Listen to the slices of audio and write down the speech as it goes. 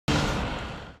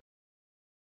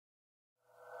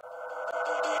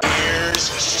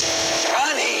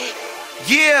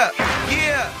Yeah.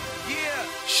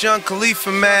 Sean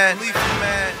Khalifa, man.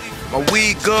 My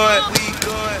weed good.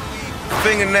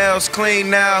 Fingernails clean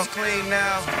now.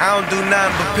 I don't do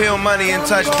nothing but peel money and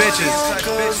touch bitches.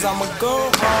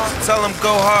 Tell them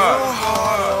go hard.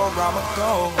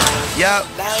 Yup.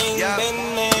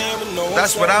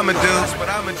 That's what I'ma do.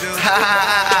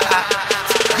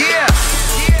 Yeah.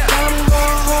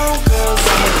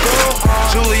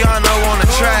 Giuliano on the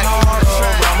track.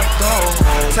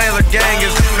 Taylor Gang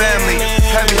is the family.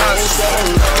 Heavy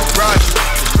hustle. Rush.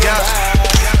 Yup.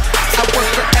 I work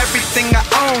for everything I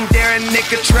own. Dare a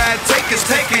nigga try to take us.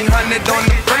 Taking 100 on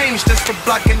the range just for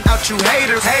blocking out you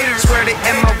haters. Swear they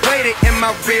in my way, they in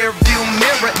my rear view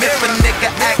mirror. If a nigga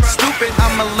act stupid,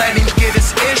 I'ma let him get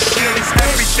his issues.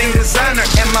 Everything designer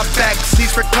in my back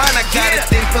seats recliner. Got a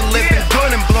thing for living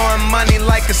good and blowing money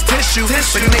like it's tissue. But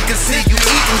niggas see you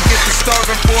eating, get to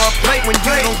starving for a plate when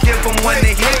you don't give them when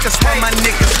they hate. That's why my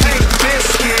niggas keep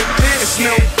biscuit. It's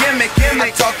no gimmick. I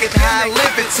talk it how I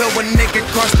live it till a nigga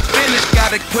cross the finish.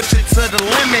 Gotta push it to the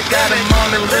limit. Got a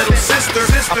mom and little sister.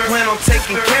 I plan on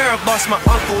taking care of. Lost my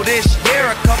uncle this year.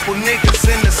 A couple niggas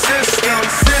in the system.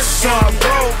 So I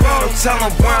roll. Don't tell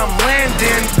them where I'm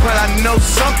landing, but I know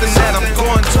something that I'm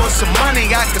going towards some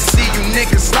money. I can see you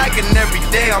niggas liking every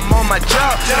day I'm on my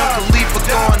job. Sean Khalifa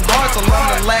going hard till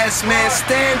I'm the last man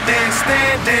standing.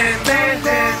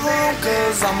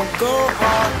 Cause I'ma go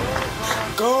hard.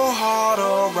 Go hard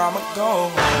or I'ma go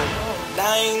home.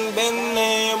 I ain't been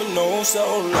there but no so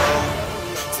long.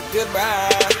 It's a goodbye.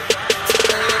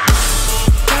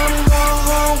 I'ma go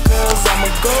home cause I'ma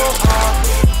go hard.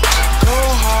 Go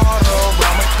hard or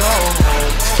I'ma go home.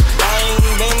 I ain't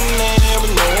been there but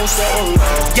no so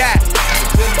long. Yeah. It's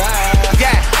a goodbye.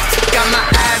 Yeah. Got my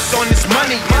eyes on this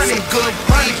money. Some good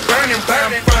money burning. Where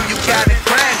I'm from, you got it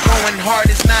grind. Going hard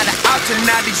is not an option.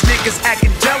 Now these niggas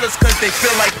acting jealous cause they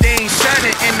feel like they ain't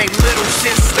shining and they little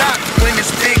shit stop when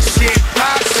this big shit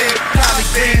pops. Probably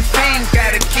been fiend,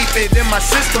 gotta keep it in my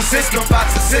system.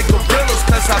 Box of cigarillos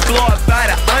cause I blow up by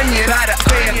the onion.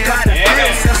 Pay a couple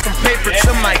bills, send some paper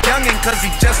to my youngin' cause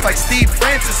he just like Steve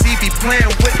Francis. He be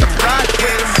playing with the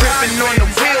rockets. Ripping on the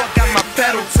wheel, got my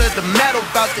pedal to the metal.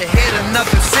 About to hit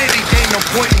another city, ain't no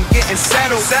point in getting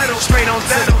settled. Straight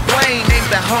onto the plane, ain't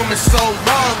been home in so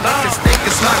long. This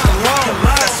nigga's not alone.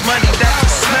 That's money that you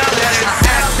smell. That's my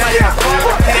ass by my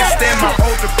father. Can't stand my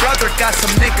older brother. Got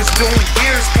some niggas doing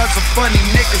years cause of funny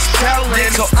niggas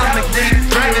telling. So I'ma keep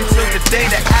running till the day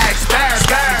that I expire.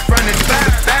 Got me running through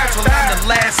the barrel till I'm the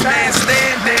last man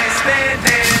standing.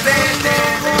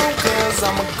 Cause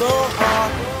I'ma go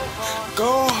hard.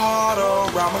 Go hard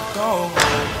or I'ma go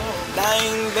home. I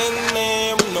ain't been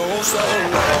there but no so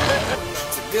long.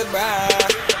 It's a goodbye.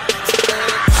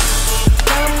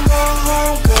 I'ma go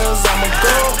home cause I'ma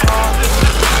go hard.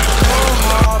 Go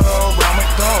hard or I'ma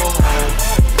go home.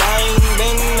 I ain't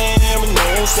been there but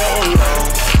no so long.